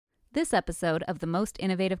This episode of The Most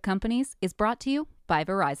Innovative Companies is brought to you by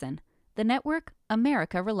Verizon, the network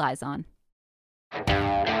America relies on.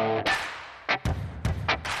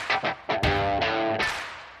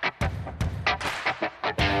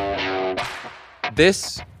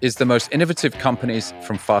 This is The Most Innovative Companies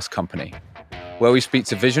from Fast Company, where we speak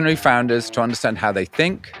to visionary founders to understand how they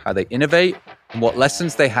think, how they innovate, and what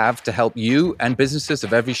lessons they have to help you and businesses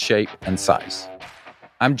of every shape and size.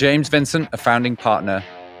 I'm James Vincent, a founding partner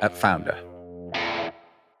at Founder.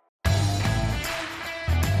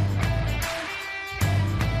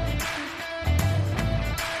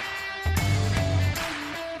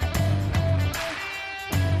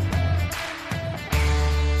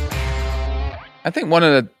 I think one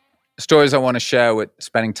of the stories I want to share with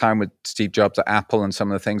spending time with Steve Jobs at Apple and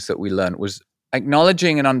some of the things that we learned was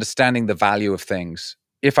acknowledging and understanding the value of things.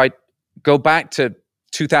 If I go back to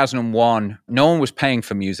 2001, no one was paying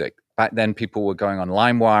for music. Back then, people were going on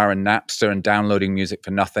LimeWire and Napster and downloading music for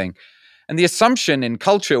nothing. And the assumption in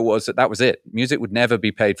culture was that was it. Music would never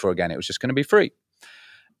be paid for again. It was just going to be free.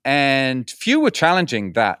 And few were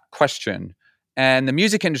challenging that question. And the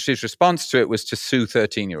music industry's response to it was to sue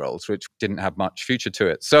 13-year-olds, which didn't have much future to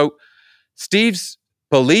it. So Steve's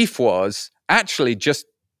belief was actually just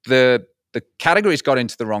the categories got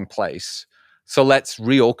into the wrong place. So let's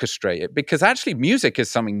reorchestrate it, because actually music is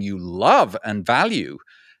something you love and value.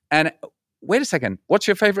 And wait a second, what's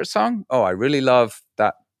your favorite song? Oh, I really love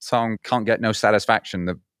that song, Can't Get No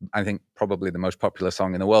Satisfaction, I think probably the most popular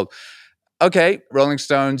song in the world. Okay, Rolling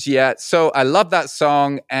Stones, yeah. So I love that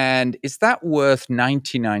song. And is that worth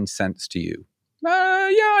 99 cents to you? Yeah,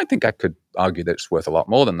 I think I could argue that it's worth a lot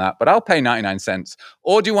more than that, but I'll pay 99 cents.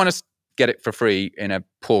 Or do you want to get it for free in a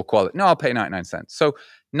poor quality? No, I'll pay 99 cents. So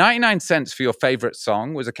 99 cents for your favorite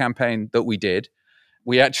song was a campaign that we did.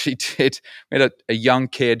 We actually we had a young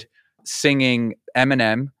kid singing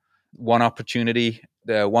Eminem, One Opportunity,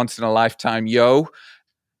 the Once in a Lifetime, Yo.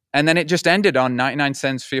 And then it just ended on 99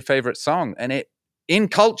 cents for your favorite song. And it, in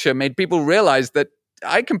culture, made people realize that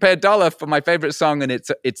I can pay $1 for my favorite song and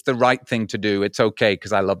it's the right thing to do. It's okay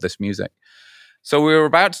because I love this music. So we were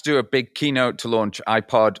about to do a big keynote to launch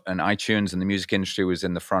iPod and iTunes, and the music industry was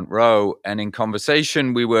in the front row. And in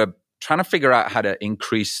conversation, we were trying to figure out how to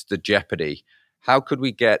increase the jeopardy. How could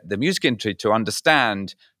we get the music industry to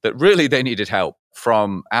understand that really they needed help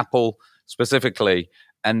from Apple specifically,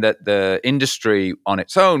 and that the industry on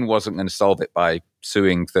its own wasn't going to solve it by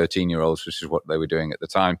suing 13-year-olds, which is what they were doing at the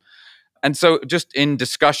time. And so just in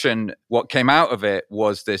discussion, what came out of it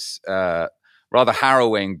was this rather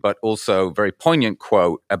harrowing but also very poignant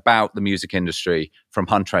quote about the music industry from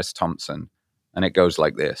Hunter S. Thompson. And it goes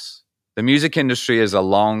like this: "The music industry is a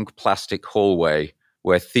long plastic hallway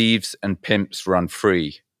where thieves and pimps run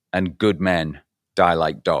free and good men die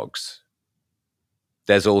like dogs.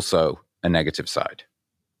 There's also a negative side."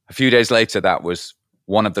 A few days later, that was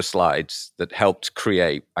one of the slides that helped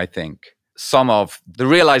create, I think, some of the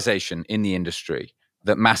realization in the industry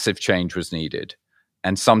that massive change was needed.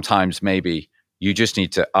 And sometimes maybe you just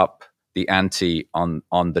need to up the ante on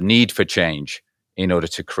the need for change in order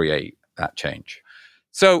to create that change.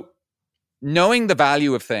 So knowing the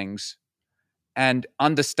value of things and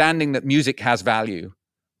understanding that music has value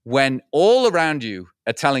when all around you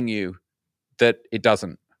are telling you that it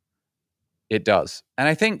doesn't. It does. And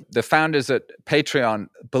I think the founders at Patreon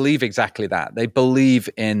believe exactly that. They believe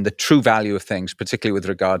in the true value of things, particularly with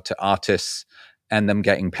regard to artists and them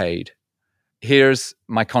getting paid. Here's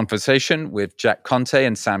my conversation with Jack Conte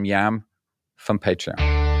and Sam Yam from Patreon.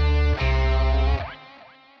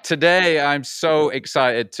 Today, I'm so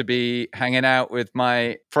excited to be hanging out with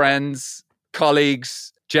my friends,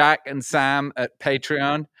 colleagues, Jack and Sam at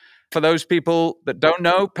Patreon. For those people that don't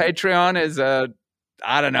know, Patreon is a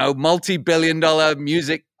multi-billion-dollar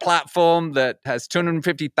music platform that has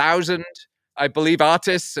 250,000, I believe,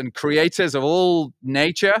 artists and creators of all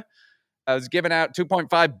nature. Has given out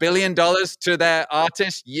 $2.5 billion to their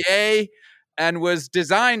artists, yay, and was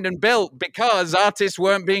designed and built because artists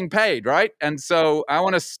weren't being paid, right? And so I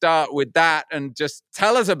want to start with that and just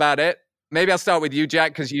tell us about it. Maybe I'll start with you,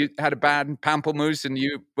 Jack, because you had a band, Pamplemousse, and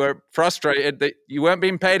you were frustrated that you weren't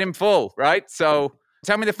being paid in full, right? So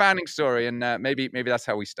tell me the founding story, and maybe that's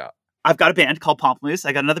how we start. I've got a band called Pamplemousse.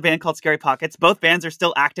 I got another band called Scary Pockets. Both bands are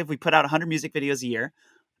still active. We put out 100 music videos a year.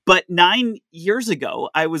 But 9 years ago,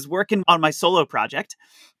 I was working on my solo project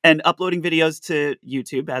and uploading videos to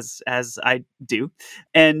YouTube, as I do.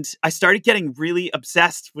 And I started getting really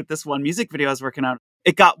obsessed with this one music video I was working on.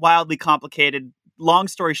 It got wildly complicated, long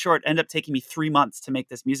story short, ended up taking me 3 months to make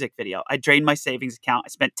this music video. I drained my savings account. I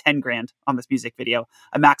spent 10 grand on this music video.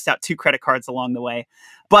 I maxed out 2 credit cards along the way.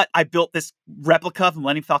 But I built this replica of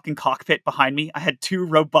Millennium Falcon cockpit behind me. I had 2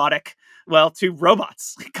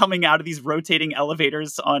 robots coming out of these rotating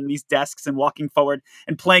elevators on these desks and walking forward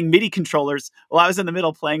and playing MIDI controllers while I was in the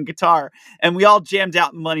middle playing guitar. And we all jammed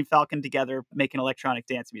out in Millennium Falcon together, making electronic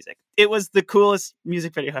dance music. It was the coolest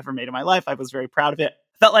music video I've ever made in my life. I was very proud of it.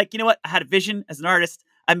 Felt like, you know what? I had a vision as an artist.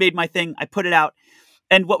 I made my thing. I put it out.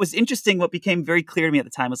 And what was interesting, what became very clear to me at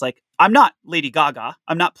the time was like, I'm not Lady Gaga.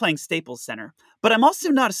 I'm not playing Staples Center, but I'm also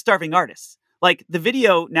not a starving artist. Like the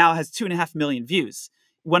video now has 2.5 million views.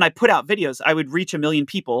 When I put out videos, I would reach 1 million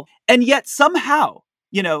people. And yet somehow,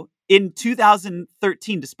 in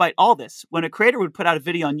 2013, despite all this, when a creator would put out a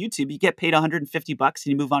video on YouTube, you get paid $150 and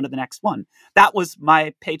you move on to the next one. That was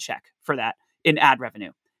my paycheck for that in ad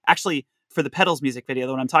revenue. Actually, for the Pedals music video,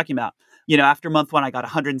 the one I'm talking about, after month 1, I got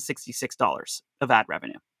 $166 of ad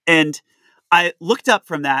revenue. And I looked up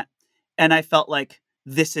from that and I felt like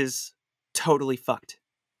this is totally fucked.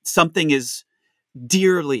 Something is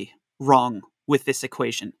dearly wrong with this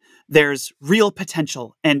equation. There's real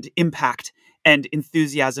potential and impact and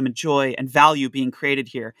enthusiasm and joy and value being created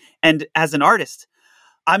here. And as an artist,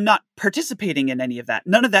 I'm not participating in any of that.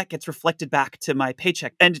 None of that gets reflected back to my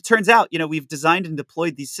paycheck. And it turns out, we've designed and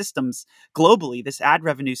deployed these systems globally, this ad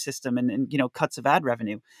revenue system and cuts of ad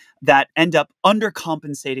revenue that end up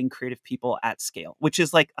undercompensating creative people at scale, which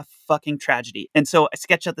is like a fucking tragedy. And so I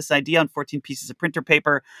sketched out this idea on 14 pieces of printer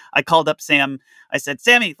paper. I called up Sam. I said,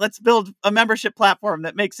 Sammy, let's build a membership platform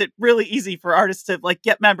that makes it really easy for artists to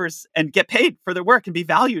get members and get paid for their work and be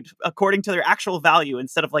valued according to their actual value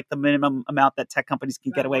instead of the minimum amount that tech companies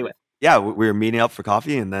can get away with. Yeah, we were meeting up for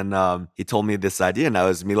coffee and then he told me this idea and I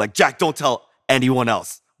was like, Jack, don't tell anyone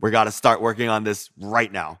else. We got to start working on this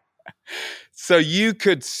right now. So you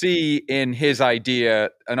could see in his idea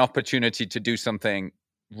an opportunity to do something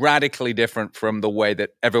radically different from the way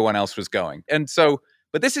that everyone else was going. And so,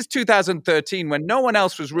 but this is 2013 when no one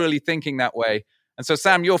else was really thinking that way. And so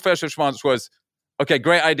Sam, your first response was, okay,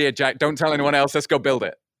 great idea, Jack. Don't tell anyone else. Let's go build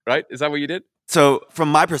it. Right? Is that what you did? So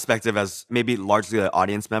from my perspective as maybe largely an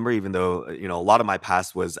audience member, even though, a lot of my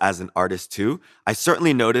past was as an artist too, I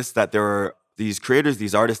certainly noticed that there were these creators,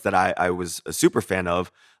 these artists that I was a super fan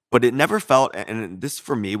of, but it never felt, and this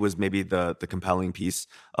for me was maybe the compelling piece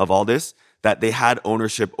of all this, that they had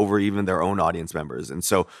ownership over even their own audience members. And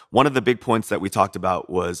so one of the big points that we talked about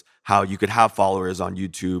was how you could have followers on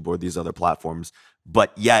YouTube or these other platforms,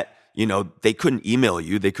 but yet they couldn't email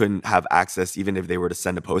you. They couldn't have access, even if they were to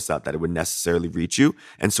send a post out, that it would necessarily reach you.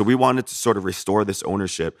 And so we wanted to sort of restore this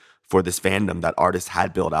ownership for this fandom that artists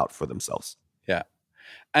had built out for themselves. Yeah.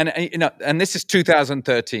 And, and this is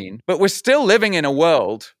 2013, but we're still living in a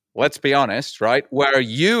world, let's be honest, right, where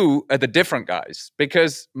you are the different guys,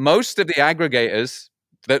 because most of the aggregators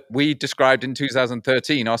that we described in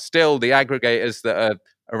 2013 are still the aggregators that are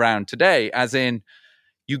around today, as in,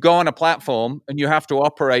 you go on a platform and you have to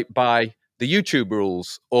operate by the YouTube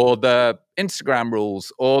rules or the Instagram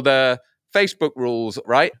rules or the Facebook rules,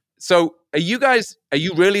 right? So are you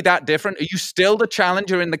really that different? Are you still the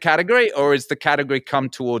challenger in the category or is the category come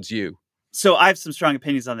towards you? So I have some strong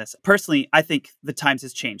opinions on this. Personally, I think the times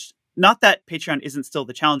has changed. Not that Patreon isn't still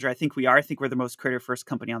the challenger. I think we are. I think we're the most creator-first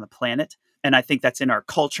company on the planet. And I think that's in our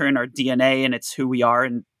culture and our DNA and it's who we are.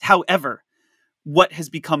 And however, what has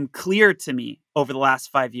become clear to me over the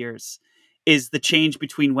last 5 years is the change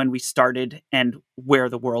between when we started and where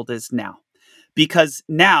the world is now. Because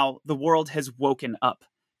now the world has woken up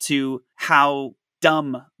to how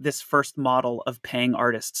dumb this first model of paying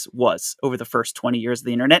artists was over the first 20 years of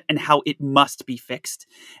the internet and how it must be fixed.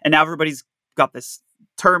 And now everybody's got this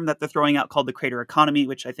term that they're throwing out called the creator economy,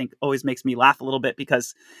 which I think always makes me laugh a little bit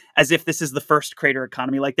because as if this is the first creator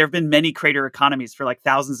economy, there have been many creator economies for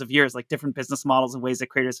thousands of years, different business models and ways that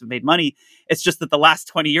creators have made money. It's just that the last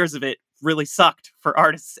 20 years of it really sucked for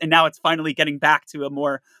artists. And now it's finally getting back to a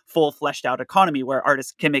more full fleshed out economy where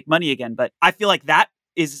artists can make money again. But I feel like that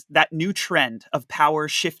is that new trend of power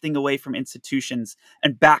shifting away from institutions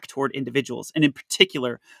and back toward individuals, and in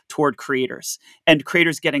particular toward creators, and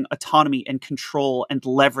creators getting autonomy and control and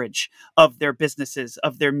leverage of their businesses,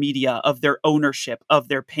 of their media, of their ownership, of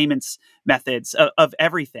their payments methods, of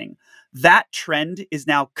everything. That trend is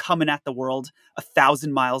now coming at the world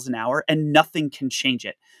 1,000 miles an hour, and nothing can change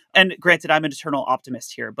it. And granted, I'm an eternal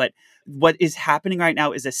optimist here, but what is happening right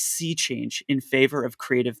now is a sea change in favor of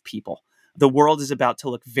creative people. The world is about to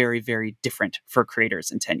look very, very different for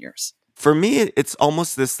creators in 10 years. For me, it's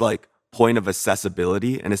almost this point of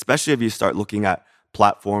accessibility. And especially if you start looking at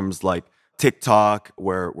platforms like TikTok,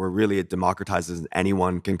 where really it democratizes and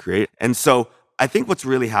anyone can create. And so I think what's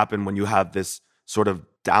really happened when you have this sort of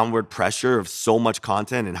downward pressure of so much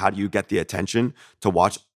content and how do you get the attention to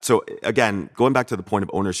watch. So again, going back to the point of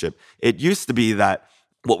ownership, it used to be that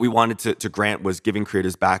what we wanted to grant was giving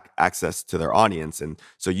creators back access to their audience. And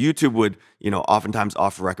so YouTube would, oftentimes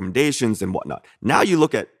offer recommendations and whatnot. Now you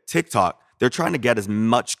look at TikTok, they're trying to get as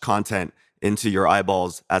much content into your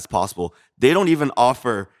eyeballs as possible. They don't even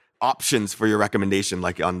offer options for your recommendation,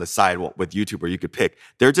 like on the side with YouTube where you could pick.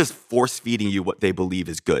 They're just force feeding you what they believe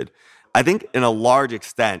is good. I think in a large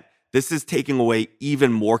extent, this is taking away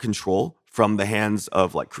even more control from the hands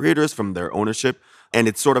of like creators, from their ownership, and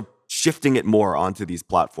it's sort of shifting it more onto these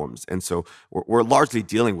platforms. And so we're largely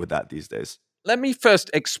dealing with that these days. Let me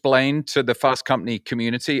first explain to the Fast Company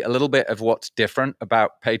community a little bit of what's different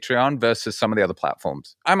about Patreon versus some of the other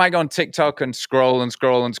platforms. I might go on TikTok and scroll and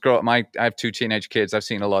scroll and scroll. I have 2 teenage kids. I've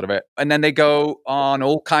seen a lot of it. And then they go on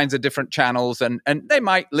all kinds of different channels and they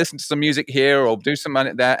might listen to some music here or do some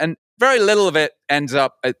money there. And very little of it ends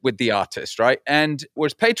up with the artist, right? And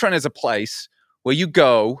whereas Patreon is a place where you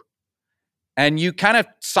go and you kind of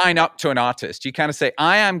sign up to an artist. You kind of say,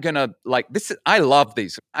 I am going to like this. I love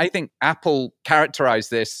these. I think Apple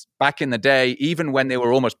characterized this back in the day, even when they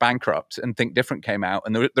were almost bankrupt and Think Different came out.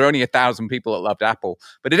 And there were only 1,000 people that loved Apple,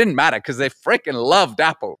 but it didn't matter because they freaking loved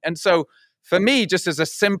Apple. And so for me, just as a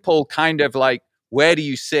simple kind of like, where do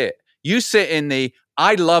you sit? You sit in the,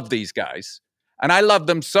 I love these guys and I love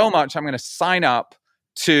them so much. I'm going to sign up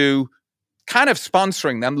to kind of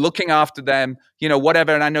sponsoring them, looking after them,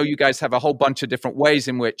 whatever. And I know you guys have a whole bunch of different ways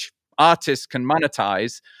in which artists can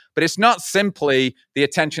monetize, but it's not simply the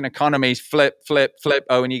attention economy, flip,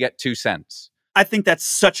 oh, and you get 2 cents. I think that's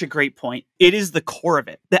such a great point. It is the core of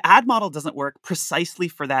it. The ad model doesn't work precisely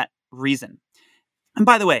for that reason. And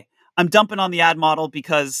by the way, I'm dumping on the ad model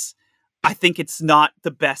because I think it's not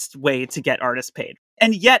the best way to get artists paid.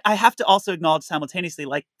 And yet I have to also acknowledge simultaneously,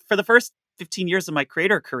 like for the first 15 years of my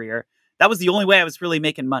creator career, that was the only way I was really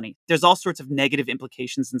making money. There's all sorts of negative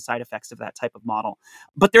implications and side effects of that type of model.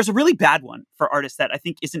 But there's a really bad one for artists that I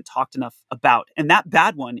think isn't talked enough about. And that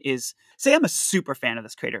bad one is, say I'm a super fan of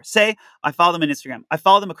this creator. Say I follow them on Instagram. I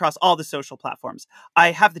follow them across all the social platforms.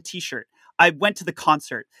 I have the t-shirt. I went to the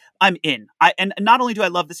concert. I'm in. And not only do I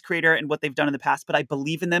love this creator and what they've done in the past, but I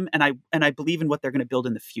believe in them and I believe in what they're going to build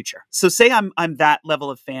in the future. So say I'm that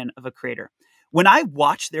level of fan of a creator. When I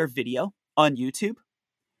watch their video on YouTube,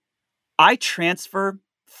 I transfer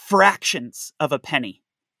fractions of a penny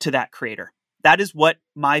to that creator. That is what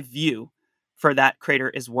my view for that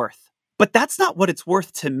creator is worth. But that's not what it's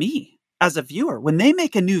worth to me as a viewer. When they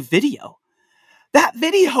make a new video, that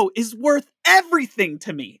video is worth everything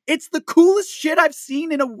to me. It's the coolest shit I've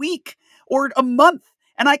seen in a week or a month,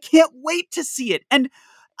 and I can't wait to see it. And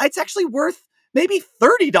it's actually worth maybe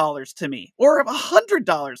 $30 to me or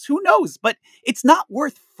 $100. Who knows? But it's not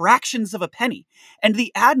worth fractions of a penny. And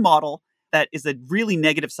the ad model, that is a really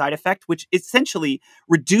negative side effect, which essentially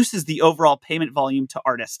reduces the overall payment volume to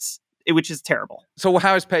artists, which is terrible. So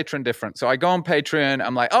how is Patreon different? So I go on Patreon,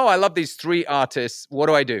 I'm like, oh, I love these 3 artists. What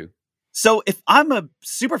do I do? So if I'm a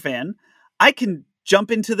super fan, I can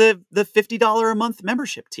jump into the $50 a month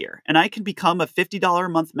membership tier, and I can become a $50 a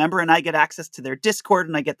month member, and I get access to their Discord,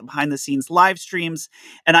 and I get the behind the scenes live streams,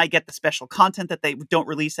 and I get the special content that they don't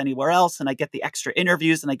release anywhere else, and I get the extra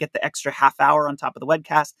interviews, and I get the extra half hour on top of the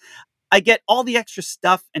webcast. I get all the extra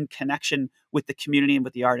stuff and connection with the community and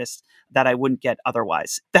with the artists that I wouldn't get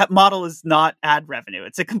otherwise. That model is not ad revenue.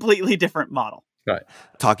 It's a completely different model. Right.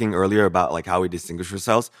 Talking earlier about like how we distinguish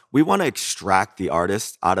ourselves, we want to extract the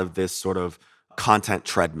artist out of this sort of content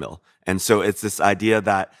treadmill. And so it's this idea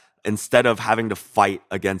that instead of having to fight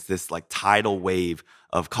against this like tidal wave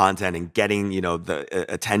of content and getting, the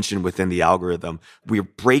attention within the algorithm, we're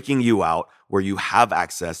breaking you out where you have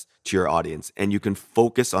access to your audience and you can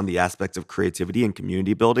focus on the aspects of creativity and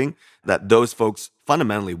community building that those folks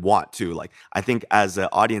fundamentally want to. Like, I think as an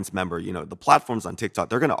audience member, the platforms on TikTok,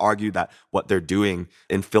 they're going to argue that what they're doing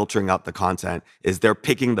in filtering out the content is they're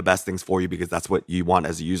picking the best things for you because that's what you want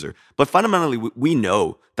as a user. But fundamentally, we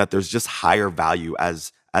know that there's just higher value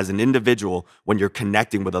as an individual when you're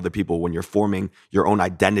connecting with other people, when you're forming your own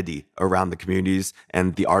identity around the communities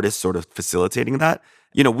and the artists sort of facilitating that.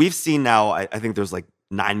 We've seen now, I think there's like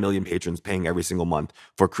 9 million patrons paying every single month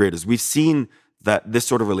for creators. We've seen that this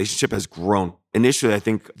sort of relationship has grown. Initially, I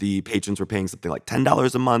think the patrons were paying something like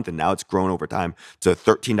 $10 a month, and now it's grown over time to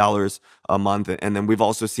 $13 a month. And then we've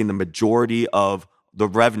also seen the majority of the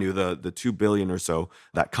revenue, the $2 billion or so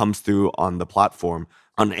that comes through on the platform,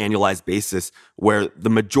 on an annualized basis, where the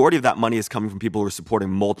majority of that money is coming from people who are supporting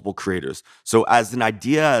multiple creators. So as an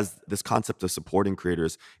idea, as this concept of supporting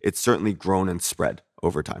creators, it's certainly grown and spread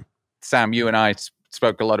over time. Sam, you and I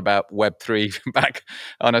spoke a lot about Web3 back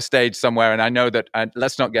on a stage somewhere. And I know that,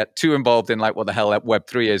 let's not get too involved in like what the hell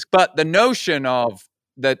Web3 is. But the notion of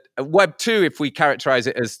that Web2, if we characterize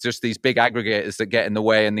it as just these big aggregators that get in the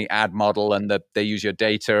way and the ad model and that they use your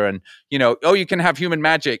data and, you can have human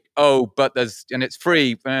magic. Oh, but and it's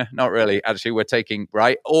free. Not really. Actually, we're taking,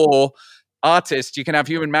 right? Or artists, you can have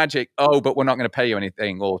human magic. Oh, but we're not going to pay you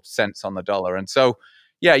anything or cents on the dollar. And so,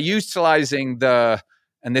 yeah, utilizing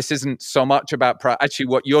and this isn't so much about actually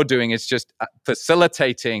what you're doing is just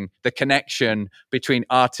facilitating the connection between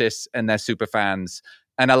artists and their super fans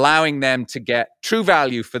and allowing them to get true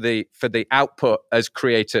value for the output as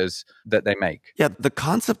creators that they make. Yeah, the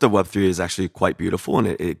concept of Web3 is actually quite beautiful, and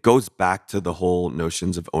it goes back to the whole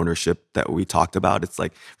notions of ownership that we talked about. It's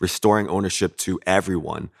like restoring ownership to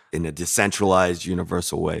everyone in a decentralized,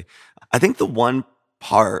 universal way. I think the one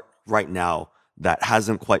part right now that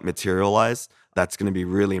hasn't quite materialized that's going to be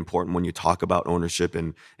really important when you talk about ownership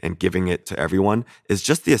and giving it to everyone is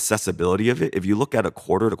just the accessibility of it. If you look at a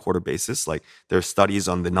quarter-to-quarter basis, like there are studies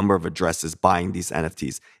on the number of addresses buying these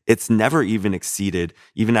NFTs, it's never even exceeded,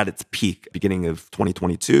 even at its peak, beginning of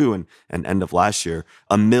 2022 and end of last year,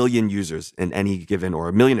 1 million users in any given, or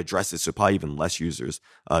 1 million addresses, so probably even less users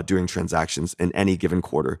doing transactions in any given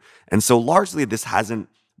quarter. And so largely this hasn't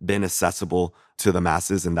been accessible to the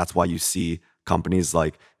masses, and that's why you see companies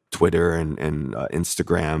like Twitter and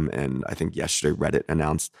Instagram, and I think yesterday Reddit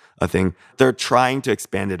announced a thing. They're trying to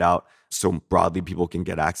expand it out so broadly people can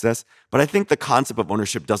get access. But I think the concept of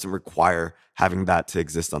ownership doesn't require having that to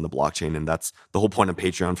exist on the blockchain. And that's the whole point of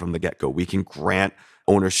Patreon from the get-go. We can grant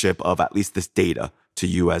ownership of at least this data to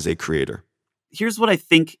you as a creator. Here's what I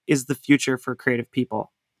think is the future for creative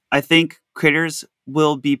people. I think creators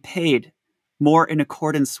will be paid more in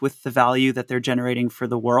accordance with the value that they're generating for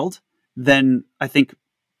the world than I think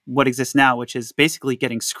what exists now, which is basically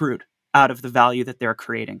getting screwed out of the value that they're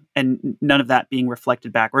creating and none of that being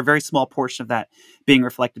reflected back, or a very small portion of that being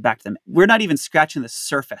reflected back to them. We're not even scratching the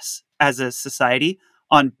surface as a society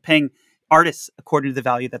on paying artists according to the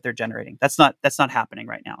value that they're generating. That's not happening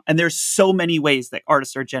right now. And there's so many ways that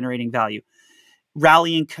artists are generating value: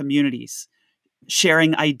 rallying communities,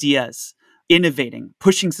 sharing ideas, innovating,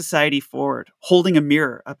 pushing society forward, holding a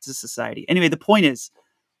mirror up to society. Anyway, the point is,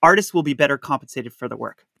 artists will be better compensated for the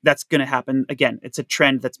work. That's going to happen. Again, it's a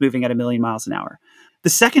trend that's moving at 1 million miles an hour. The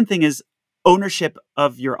second thing is ownership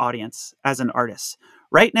of your audience as an artist.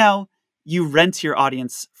 Right now, you rent your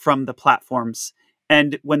audience from the platforms.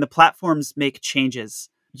 And when the platforms make changes,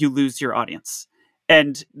 you lose your audience.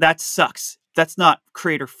 And that sucks. That's not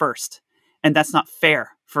creator first. And that's not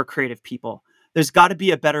fair for creative people. There's got to be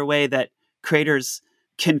a better way that creators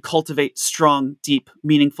can cultivate strong, deep,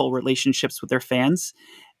 meaningful relationships with their fans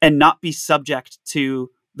and not be subject to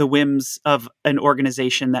the whims of an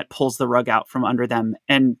organization that pulls the rug out from under them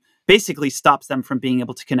and basically stops them from being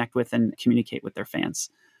able to connect with and communicate with their fans.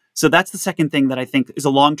 So that's the second thing that I think is a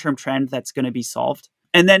long-term trend that's going to be solved.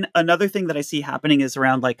 And then another thing that I see happening is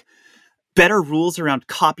around like better rules around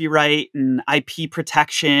copyright and IP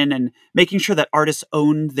protection and making sure that artists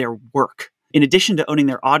own their work. In addition to owning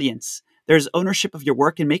their audience, there's ownership of your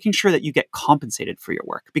work and making sure that you get compensated for your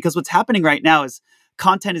work. Because what's happening right now is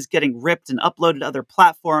content is getting ripped and uploaded to other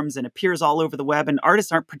platforms and appears all over the web, and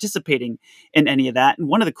artists aren't participating in any of that. And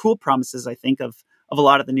one of the cool promises, I think, of a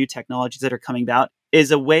lot of the new technologies that are coming out is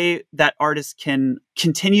a way that artists can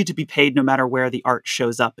continue to be paid no matter where the art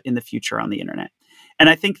shows up in the future on the internet. And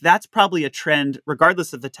I think that's probably a trend,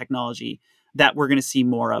 regardless of the technology, that we're going to see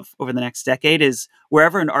more of over the next decade, is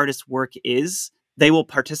wherever an artist's work is, they will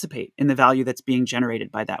participate in the value that's being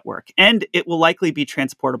generated by that work. And it will likely be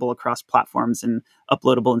transportable across platforms and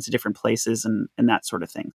uploadable into different places and that sort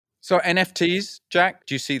of thing. So NFTs, Jack,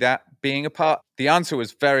 do you see that being a part? The answer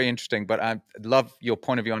was very interesting, but I love your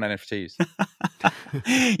point of view on NFTs.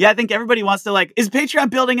 Yeah, I think everybody wants to is Patreon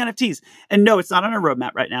building NFTs? And no, it's not on our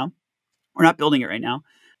roadmap right now. We're not building it right now.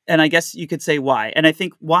 And I guess you could say why. And I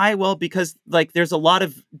think why? Well, because there's a lot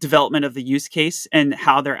of development of the use case and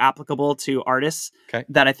how they're applicable to artists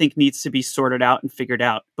that I think needs to be sorted out and figured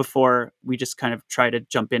out before we just kind of try to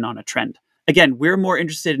jump in on a trend. Again, we're more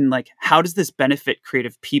interested in how does this benefit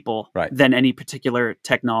creative people than any particular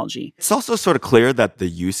technology. It's also sort of clear that the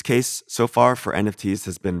use case so far for NFTs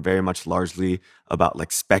has been very much largely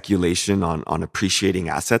about speculation on appreciating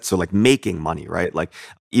assets. So making money, right?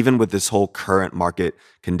 Even with this whole current market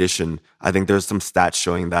condition, I think there's some stats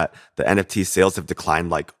showing that the NFT sales have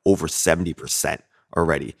declined over 70%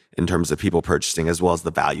 already in terms of people purchasing as well as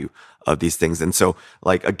the value of these things. And so,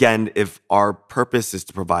 like, again, if our purpose is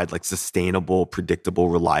to provide like sustainable, predictable,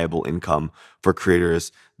 reliable income for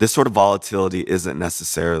creators, this sort of volatility isn't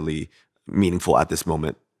necessarily meaningful at this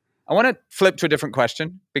moment. I want to flip to a different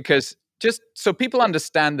question, because just so people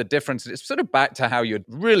understand the difference, it's sort of back to how you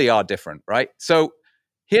really are different, right? So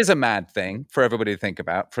here's a mad thing for everybody to think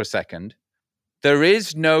about for a second. There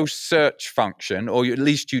is no search function, or at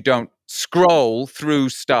least you don't scroll through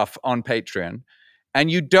stuff on Patreon, and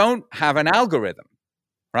you don't have an algorithm,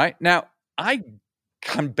 right? Now, I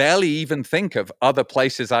can barely even think of other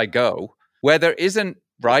places I go where there isn't,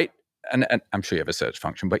 right? And I'm sure you have a search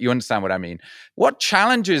function, but you understand what I mean. What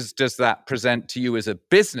challenges does that present to you as a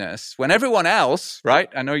business when everyone else, right?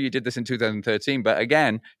 I know you did this in 2013, but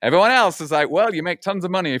again, everyone else is like, well, you make tons of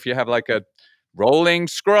money if you have like a rolling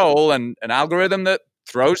scroll and an algorithm that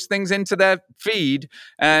throws things into their feed.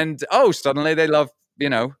 And, oh, suddenly they love,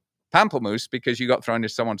 Pamplemousse because you got thrown into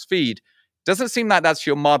someone's feed. Doesn't seem like that's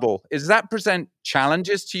your model. Does that present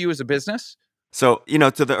challenges to you as a business? So,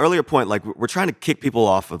 to the earlier point, like we're trying to kick people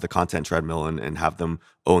off of the content treadmill and have them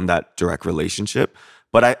own that direct relationship.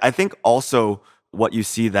 But I think also what you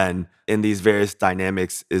see then in these various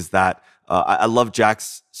dynamics is that I love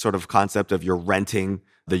Jack's sort of concept of you're renting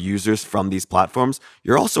the users from these platforms.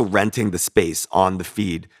 You're also renting the space on the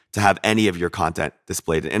feed to have any of your content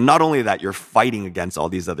displayed. And not only that, you're fighting against all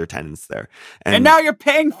these other tenants there. And now you're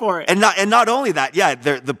paying for it. And not only that, yeah,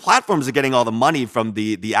 the platforms are getting all the money from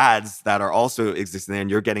the ads that are also existing there,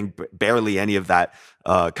 and you're getting barely any of that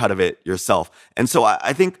cut of it yourself. And so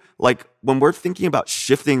I think like when we're thinking about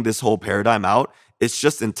shifting this whole paradigm out, it's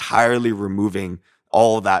just entirely removing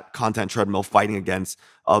all that content treadmill, fighting against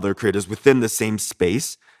other creators within the same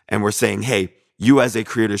space. And we're saying, hey, you as a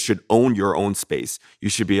creator should own your own space. You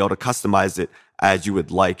should be able to customize it as you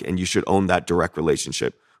would like, and you should own that direct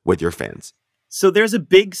relationship with your fans. So there's a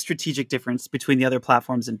big strategic difference between the other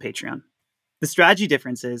platforms and Patreon. The strategy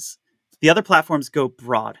difference is the other platforms go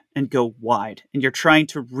broad and go wide, and you're trying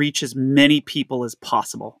to reach as many people as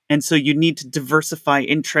possible. And so you need to diversify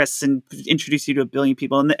interests and introduce you to a billion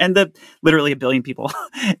people, and literally a billion people.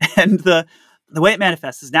 And the way it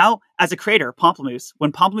manifests is now, as a creator, Pamplemousse,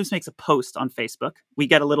 when Pamplemousse makes a post on Facebook, we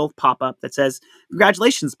get a little pop-up that says,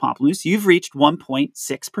 congratulations, Pamplemousse, you've reached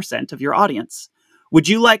 1.6% of your audience. Would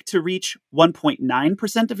you like to reach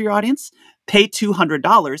 1.9% of your audience? Pay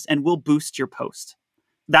 $200 and we'll boost your post.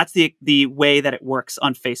 That's the way that it works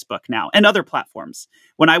on Facebook now and other platforms.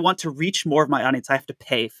 When I want to reach more of my audience, I have to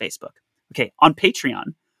pay Facebook. Okay, on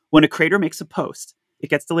Patreon, when a creator makes a post, it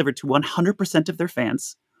gets delivered to 100% of their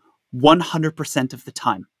fans 100% of the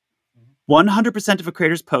time. 100% of a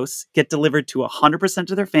creator's posts get delivered to 100%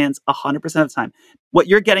 of their fans 100% of the time. What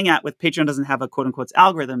you're getting at with Patreon doesn't have a quote unquote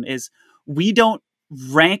algorithm is we don't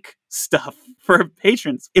rank stuff for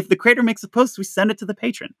patrons. If the creator makes a post, we send it to the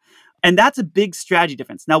patron. And that's a big strategy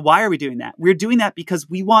difference. Now, why are we doing that? We're doing that because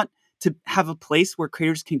we want to have a place where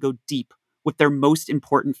creators can go deep with their most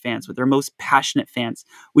important fans, with their most passionate fans.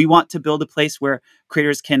 We want to build a place where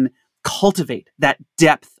creators can cultivate that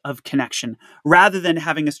depth of connection rather than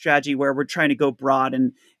having a strategy where we're trying to go broad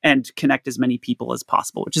and connect as many people as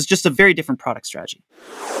possible, which is just a very different product strategy.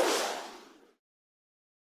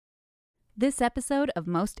 This episode of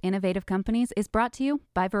Most Innovative Companies is brought to you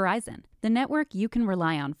by Verizon, the network you can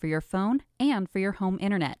rely on for your phone and for your home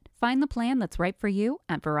internet. Find the plan that's right for you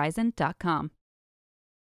at Verizon.com.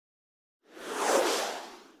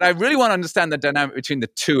 I really want to understand the dynamic between the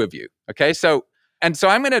two of you. Okay, so I'm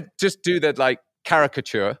going to just do the like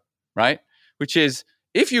caricature, right? Which is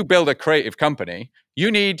if you build a creative company,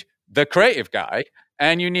 you need the creative guy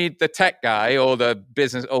and you need the tech guy or the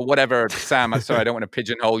business or whatever. Sam, I'm sorry, I don't want to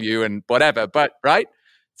pigeonhole you and whatever, but right?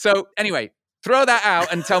 So anyway, throw that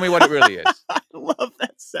out and tell me what it really is. I love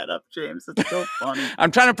that setup, James. It's so funny. I'm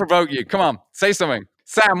trying to provoke you. Come on, say something.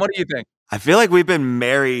 Sam, what do you think? I feel like we've been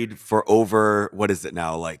married for over, what is it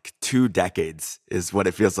now? Like 2 decades is what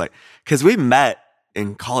it feels like. Because we met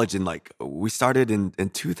in college we started in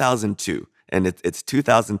 2002 and it's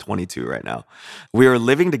 2022 right now. We were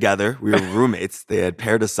living together. We were roommates. They had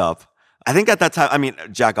paired us up. I think at that time, I mean,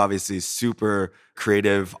 Jack obviously super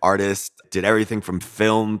creative artist, did everything from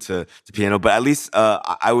film to piano, but at least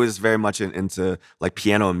I was very much into like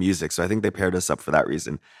piano and music. So I think they paired us up for that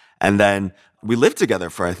reason. And then we lived together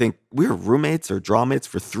for, I think we were roommates or drawmates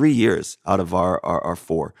for 3 years out of our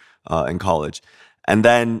 4 in college. And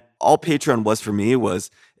then all Patreon was for me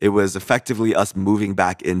was effectively us moving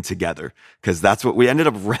back in together because that's what we ended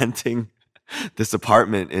up renting this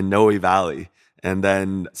apartment in Noe Valley and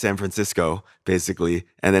then San Francisco, basically,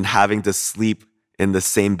 and then having to sleep in the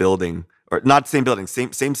same building or not same building,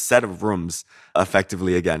 same set of rooms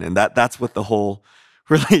effectively again. And that's what the whole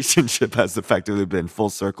relationship has effectively been, full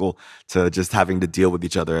circle to just having to deal with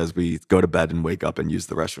each other as we go to bed and wake up and use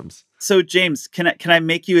the restrooms. So James, can I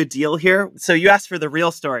make you a deal here? So you asked for the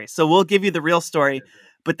real story. So we'll give you the real story,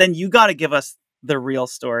 but then you got to give us the real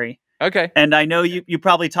story. Okay. And I know you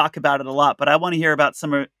probably talk about it a lot, but I want to hear about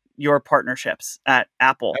some of your partnerships at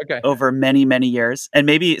Apple over many, many years, and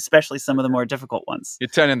maybe especially some of the more difficult ones. You're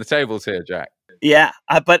turning the tables here, Jack. Yeah,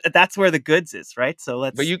 but that's where the goods is, right? So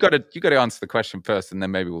let's. But you got to answer the question first, and then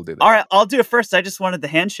maybe we'll do that. All right, I'll do it first. I just wanted the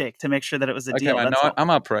handshake to make sure that it was a deal. Okay, no, I'm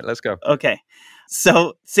up for it. Let's go. Okay,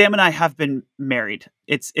 so Sam and I have been married.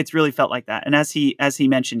 It's really felt like that. And as he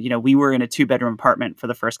mentioned, we were in a 2-bedroom apartment for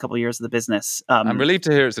the first couple of years of the business. I'm relieved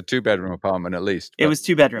to hear it's a 2-bedroom apartment at least. But. It was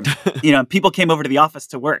 2-bedroom. People came over to the office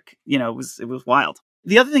to work. It was wild.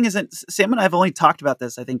 The other thing is that Sam and I have only talked about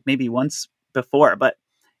this, I think, maybe once before, but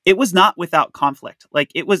it was not without conflict. Like,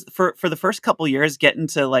 it was for the first couple of years, getting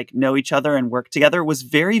to know each other and work together was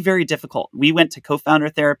very, very difficult. We went to co-founder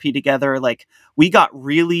therapy together. Like, we got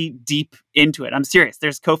really deep into it. I'm serious.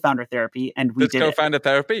 There's co-founder therapy, and we did co-founder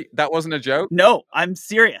therapy? That wasn't a joke? No, I'm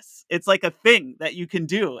serious. It's like a thing that you can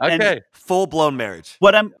do. Okay. And full-blown marriage.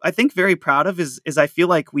 What I think very proud of is I feel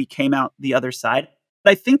like we came out the other side.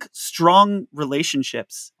 I think strong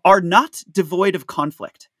relationships are not devoid of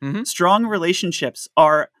conflict. Mm-hmm. Strong relationships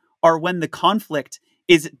are when the conflict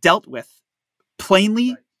is dealt with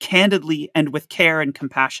plainly, candidly, and with care and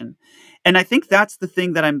compassion. And I think that's the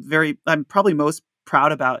thing that I'm probably most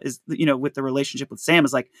proud about is, with the relationship with Sam,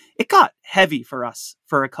 is it got heavy for us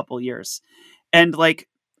for a couple years. And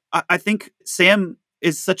I think Sam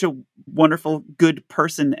is such a wonderful, good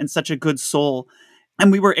person and such a good soul.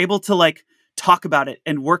 And we were able to talk about it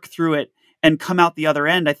and work through it and come out the other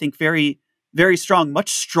end, I think, very, very strong,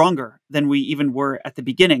 much stronger than we even were at the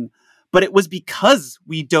beginning. But it was because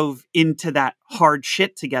we dove into that hard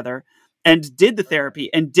shit together and did the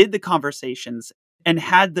therapy and did the conversations and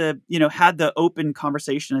had the open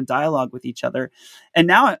conversation and dialogue with each other. And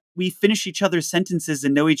now we finish each other's sentences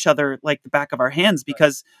and know each other like the back of our hands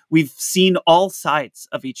because we've seen all sides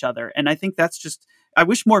of each other. And I think that's just, I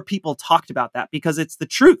wish more people talked about that because it's the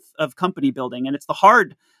truth of company building and it's the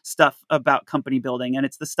hard stuff about company building. And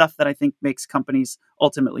it's the stuff that I think makes companies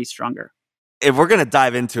ultimately stronger. If we're going to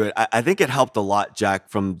dive into it, I think it helped a lot, Jack,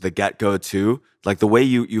 from the get-go too. Like the way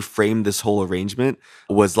you framed this whole arrangement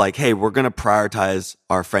was like, hey, we're going to prioritize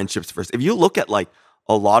our friendships first. If you look at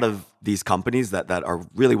a lot of these companies that are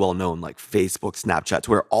really well known, like Facebook, Snapchat,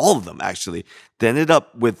 where all of them actually, they ended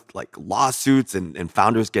up with lawsuits and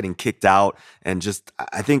founders getting kicked out and just,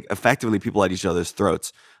 I think, effectively people at each other's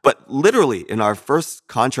throats. But literally in our first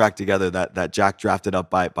contract together that Jack drafted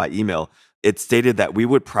up by email, it stated that we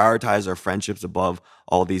would prioritize our friendships above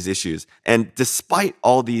all these issues. And despite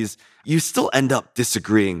all these, you still end up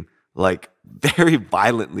disagreeing very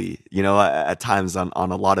violently, at times on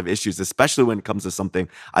a lot of issues, especially when it comes to something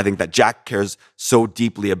I think that Jack cares so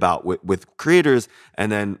deeply about with creators.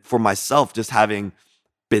 And then for myself, just having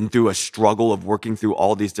been through a struggle of working through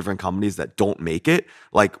all these different companies that don't make it,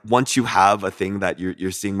 once you have a thing that you're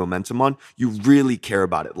seeing momentum on, you really care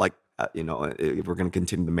about it. If we're going to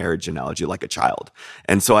continue the marriage analogy, like a child.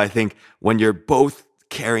 And so I think when you're both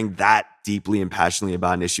caring that deeply and passionately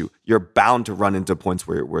about an issue, you're bound to run into points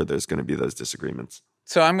where there's going to be those disagreements.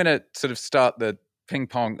 So I'm going to sort of start the ping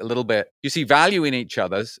pong a little bit. You see value in each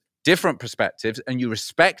other's different perspectives and you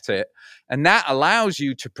respect it. And that allows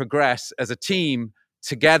you to progress as a team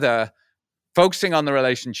together, focusing on the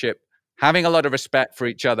relationship, having a lot of respect for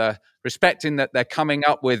each other, respecting that they're coming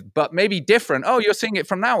up with, but maybe different. Oh, you're seeing it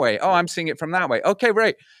from that way. Oh, I'm seeing it from that way. Okay,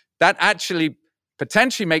 great. That actually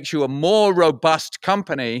potentially makes you a more robust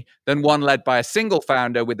company than one led by a single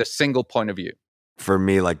founder with a single point of view. For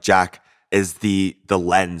me, Jack is the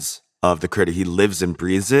lens of the creator. He lives and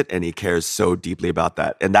breathes it, and he cares so deeply about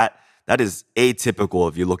that. And that is atypical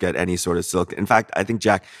if you look at any sort of Silicon. In fact, I think,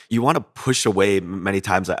 Jack, you want to push away many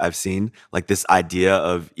times I've seen this idea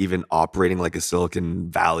of even operating like a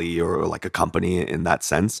Silicon Valley or like a company in that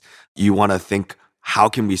sense. You want to think, how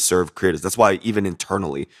can we serve creators? That's why even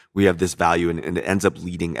internally, we have this value and it ends up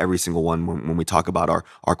leading every single one when we talk about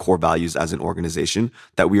our core values as an organization,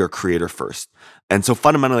 that we are creator first. And so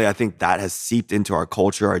fundamentally, I think that has seeped into our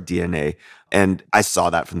culture, our DNA. And I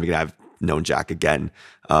saw that from the beginning. I've known Jack again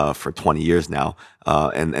for 20 years now.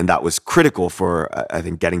 And that was critical for, I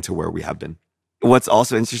think, getting to where we have been. What's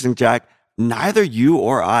also interesting, Jack, neither you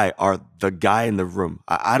or I are the guy in the room.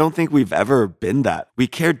 I don't think we've ever been that. We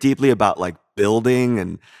care deeply about building,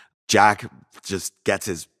 and Jack just gets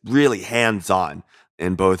his really hands-on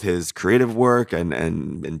in both his creative work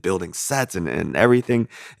and building sets and everything.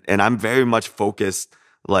 And I'm very much focused,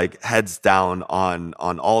 like heads down on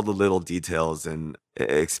all the little details and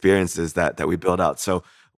experiences that we build out. So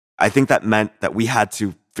I think that meant that we had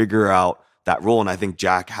to figure out that role. And I think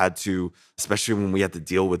Jack had to, especially when we had to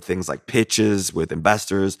deal with things like pitches with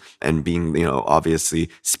investors and being, obviously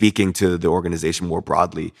speaking to the organization more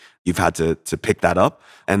broadly, you've had to pick that up.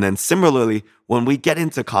 And then similarly, when we get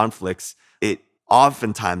into conflicts, it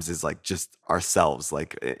oftentimes is like just ourselves,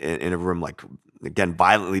 like in a room, like, again,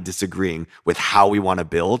 violently disagreeing with how we want to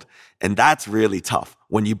build. And that's really tough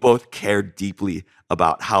when you both care deeply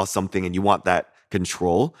about how something and you want that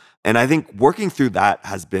control. And I think working through that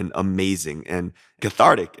has been amazing and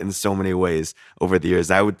cathartic in so many ways over the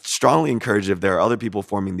years. I would strongly encourage, if there are other people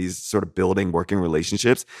forming these sort of building, working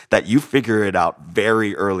relationships, that you figure it out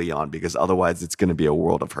very early on, because otherwise it's going to be a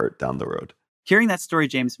world of hurt down the road. Hearing that story,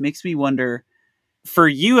 James, makes me wonder, for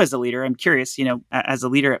you as a leader, I'm curious, as a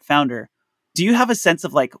leader at Founder, do you have a sense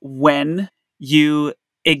of like when you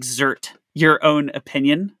exert your own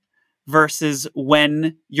opinion versus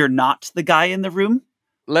when you're not the guy in the room?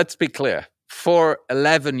 Let's be clear. For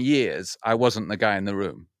 11 years, I wasn't the guy in the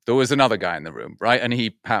room. There was another guy in the room, right? And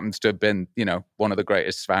he happens to have been, one of the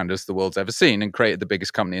greatest founders the world's ever seen and created the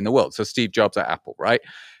biggest company in the world. So Steve Jobs at Apple, right?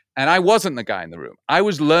 And I wasn't the guy in the room. I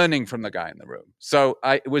was learning from the guy in the room. So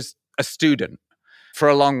I was a student for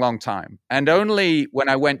a long, long time. And only when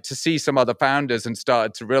I went to see some other founders and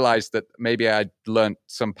started to realize that maybe I'd learned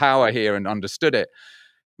some power here and understood it,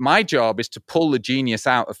 my job is to pull the genius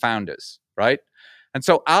out of founders, right? And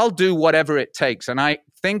so I'll do whatever it takes. And I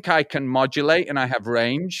think I can modulate and I have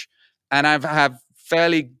range and I have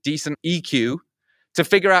fairly decent EQ to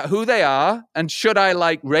figure out who they are. And should I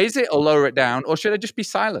like raise it or lower it down, or should I just be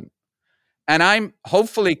silent? And I'm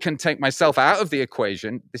hopefully can take myself out of the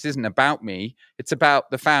equation. This isn't about me. It's about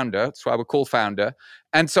the founder. That's why we're called Founder.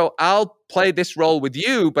 And so I'll play this role with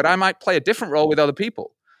you, but I might play a different role with other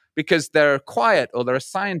people because they're quiet or they're a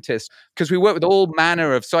scientist, because we work with all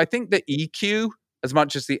manner of. So I think the EQ, as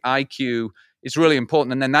much as the IQ, is really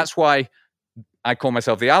important. And then that's why I call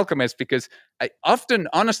myself the alchemist, because I often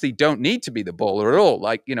honestly don't need to be the baller at all.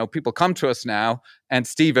 Like, people come to us now and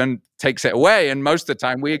Stephen takes it away. And most of the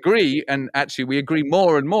time we agree. And actually we agree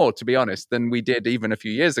more and more, to be honest, than we did even a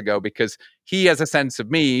few years ago, because he has a sense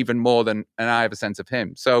of me even more than, and I have a sense of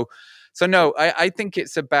him. So no, I think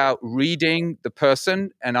it's about reading the person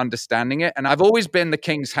and understanding it. And I've always been the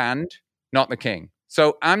king's hand, not the king.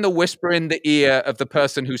 So I'm the whisper in the ear of the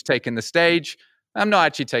person who's taken the stage. I'm not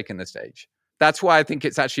actually taking the stage. That's why I think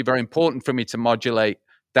it's actually very important for me to modulate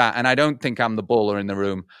that. And I don't think I'm the baller in the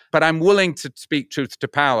room, but I'm willing to speak truth to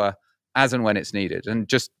power as and when it's needed and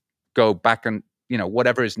just go back and,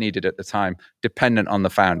 whatever is needed at the time, dependent on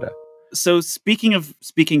the founder. So speaking of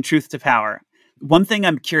speaking truth to power, one thing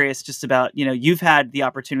I'm curious just about, you've had the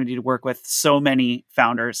opportunity to work with so many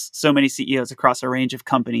founders, so many CEOs across a range of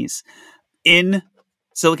companies in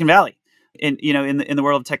Silicon Valley. In the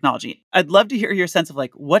world of technology. I'd love to hear your sense of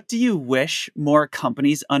like, what do you wish more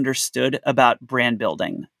companies understood about brand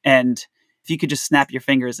building? And if you could just snap your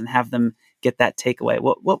fingers and have them get that takeaway,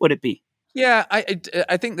 what would it be? Yeah,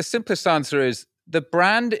 I think the simplest answer is the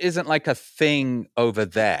brand isn't like a thing over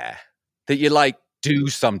there that you like do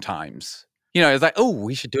sometimes. It's like, oh,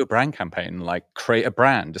 we should do a brand campaign, like create a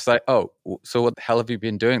brand. It's like, oh, so what the hell have you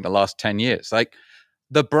been doing the last 10 years? Like,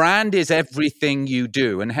 the brand is everything you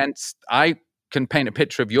do. And hence, I can paint a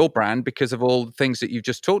picture of your brand because of all the things that you've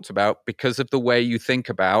just talked about, because of the way you think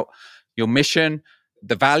about your mission,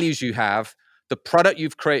 the values you have, the product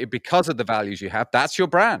you've created because of the values you have. That's your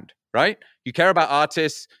brand, right? You care about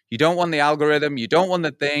artists. You don't want the algorithm. You don't want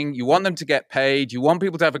the thing. You want them to get paid. You want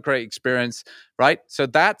people to have a great experience, right? So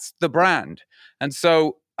that's the brand. And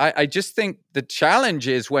so I just think the challenge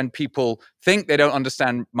is when people think they don't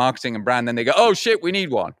understand marketing and brand, then they go, oh shit, we need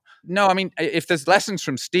one. No, I mean, if there's lessons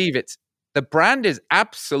from Steve, it's the brand is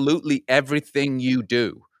absolutely everything you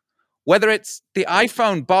do. Whether it's the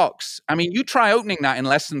iPhone box, I mean, you try opening that in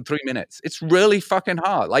less than 3 minutes. It's really fucking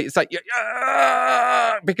hard. Like, it's like,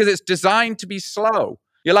 because it's designed to be slow.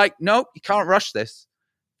 You're like, nope, you can't rush this.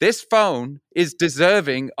 This phone is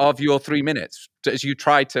deserving of your 3 minutes as you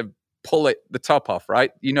try to pull the top off, right?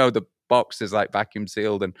 The box is like vacuum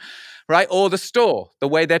sealed and right. Or the store, the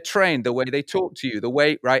way they're trained, the way they talk to you, the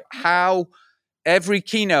way, right? How every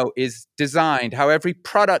keynote is designed, how every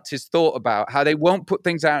product is thought about, how they won't put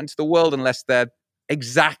things out into the world unless they're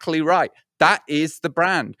exactly right. That is the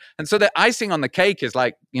brand. And so the icing on the cake is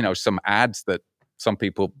like, some ads that some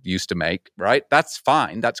people used to make, right? That's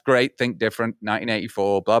fine. That's great. Think different,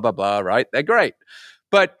 1984, blah, blah, blah, right? They're great.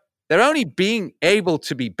 But They're only being able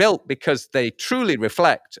to be built because they truly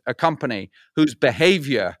reflect a company whose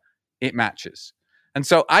behavior it matches. And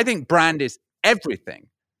so I think brand is everything.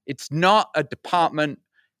 It's not a department.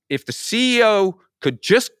 If the CEO could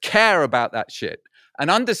just care about that shit and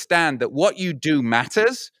understand that what you do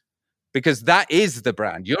matters, because that is the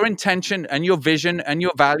brand. Your intention and your vision and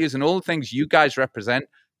your values and all the things you guys represent,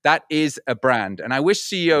 that is a brand. And I wish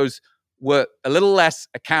CEOs were a little less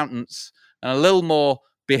accountants and a little more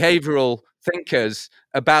behavioral thinkers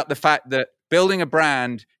about the fact that building a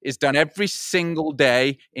brand is done every single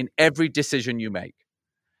day in every decision you make.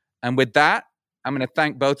 And with that, I'm going to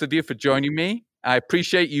thank both of you for joining me. I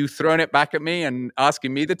appreciate you throwing it back at me and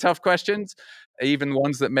asking me the tough questions, even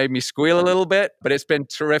ones that made me squeal a little bit, but it's been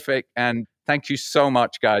terrific. And thank you so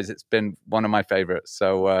much, guys. It's been one of my favorites.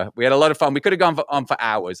 So we had a lot of fun. We could have gone on for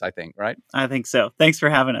hours, I think, right? I think so. Thanks for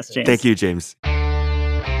having us, James. Thank you, James.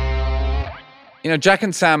 You know, Jack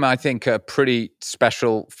and Sam, I think, are pretty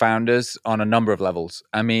special founders on a number of levels.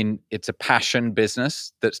 I mean, it's a passion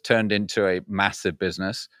business that's turned into a massive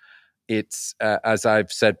business. It's, as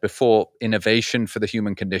I've said before, innovation for the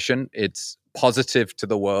human condition. It's positive to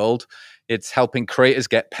the world. It's helping creators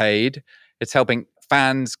get paid. It's helping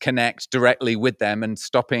fans connect directly with them and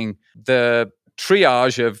stopping the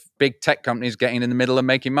triage of big tech companies getting in the middle and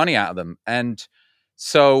making money out of them. And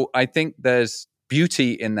so I think there's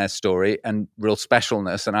beauty in their story and real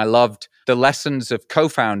specialness. And I loved the lessons of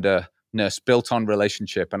co-founderness built on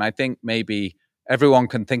relationship. And I think maybe everyone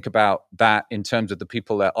can think about that in terms of the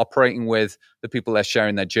people they're operating with, the people they're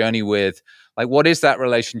sharing their journey with. Like, what is that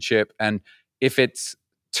relationship? And if it's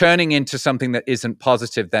turning into something that isn't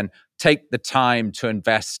positive, then take the time to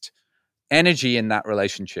invest energy in that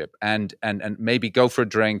relationship and maybe go for a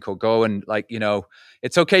drink or go and, like, you know,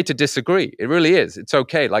 it's okay to disagree. It really is. It's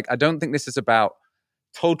okay. Like, I don't think this is about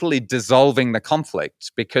totally dissolving the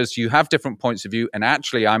conflict, because you have different points of view. And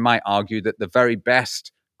actually, I might argue that the very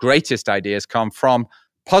best, greatest ideas come from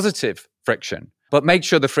positive friction. But make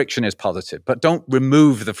sure the friction is positive, but don't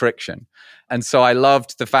remove the friction. And so I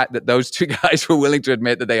loved the fact that those two guys were willing to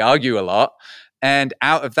admit that they argue a lot. And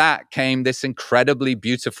out of that came this incredibly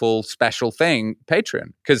beautiful, special thing,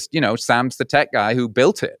 Patreon. Because, you know, Sam's the tech guy who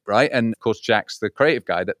built it, right? And of course, Jack's the creative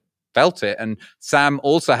guy that felt it. And Sam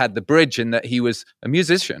also had the bridge in that he was a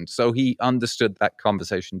musician. So he understood that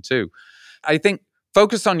conversation too. I think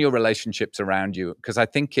focus on your relationships around you, because I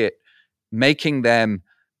think making them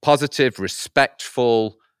positive,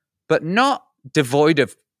 respectful, but not devoid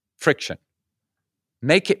of friction.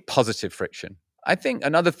 Make it positive friction. I think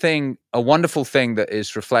another thing, a wonderful thing that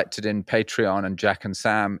is reflected in Patreon and Jack and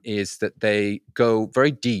Sam is that they go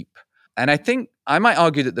very deep. And I think I might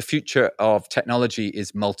argue that the future of technology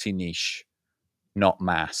is multi-niche, not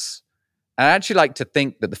mass. And I actually like to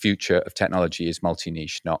think that the future of technology is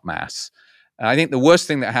multi-niche, not mass. And I think the worst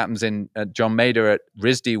thing that happens in John Maeder at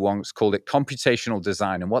RISD once called it computational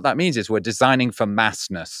design. And what that means is we're designing for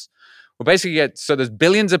massness. We're basically so there's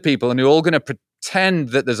billions of people and you're all going to pretend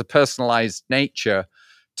that there's a personalized nature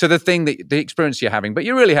to the thing that the experience you're having, but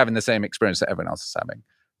you're really having the same experience that everyone else is having,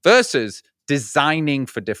 versus designing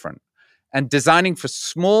for different and designing for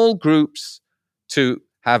small groups to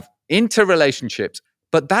have interrelationships.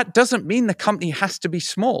 But that doesn't mean the company has to be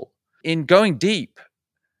small. In going deep,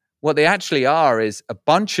 what they actually are is a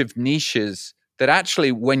bunch of niches that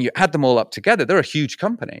actually, when you add them all up together, they're a huge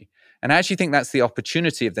company. And I actually think that's the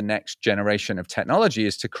opportunity of the next generation of technology,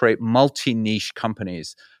 is to create multi-niche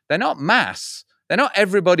companies. They're not mass. They're not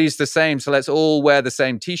everybody's the same, so let's all wear the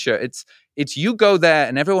same t-shirt. It's you go there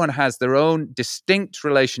and everyone has their own distinct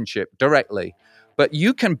relationship directly. But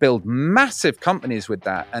you can build massive companies with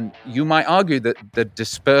that. And you might argue that the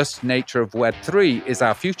dispersed nature of Web3 is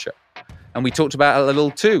our future. And we talked about it a little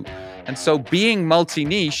too. And so being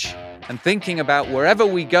multi-niche and thinking about wherever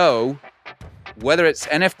we go, whether it's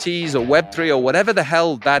NFTs or Web3 or whatever the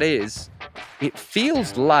hell that is, it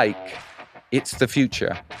feels like it's the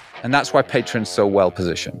future. And that's why Patreon's so well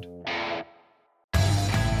positioned.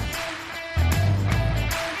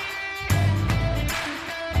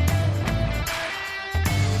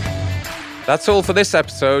 That's all for this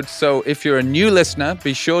episode. So if you're a new listener,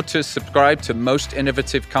 be sure to subscribe to Most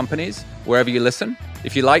Innovative Companies wherever you listen.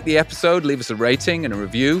 If you like the episode, leave us a rating and a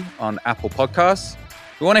review on Apple Podcasts.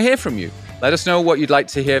 We want to hear from you. Let us know what you'd like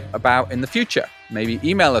to hear about in the future. Maybe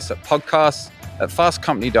email us at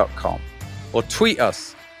podcasts@fastcompany.com or tweet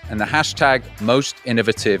us and the hashtag Most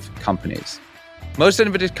Innovative Companies. Most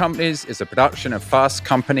Innovative Companies is a production of Fast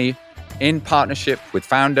Company in partnership with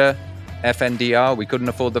founder FNDR. We couldn't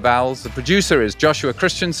afford the vowels. The producer is Joshua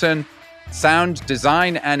Christensen. Sound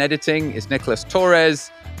design and editing is Nicholas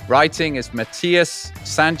Torres. Writing is Matthias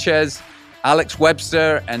Sanchez. Alex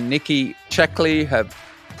Webster and Nikki Checkley have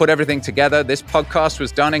put everything together. This podcast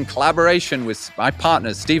was done in collaboration with my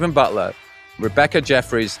partners, Stephen Butler, Rebecca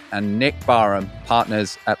Jeffries, and Nick Barham,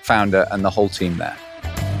 partners at Founder, and the whole team there.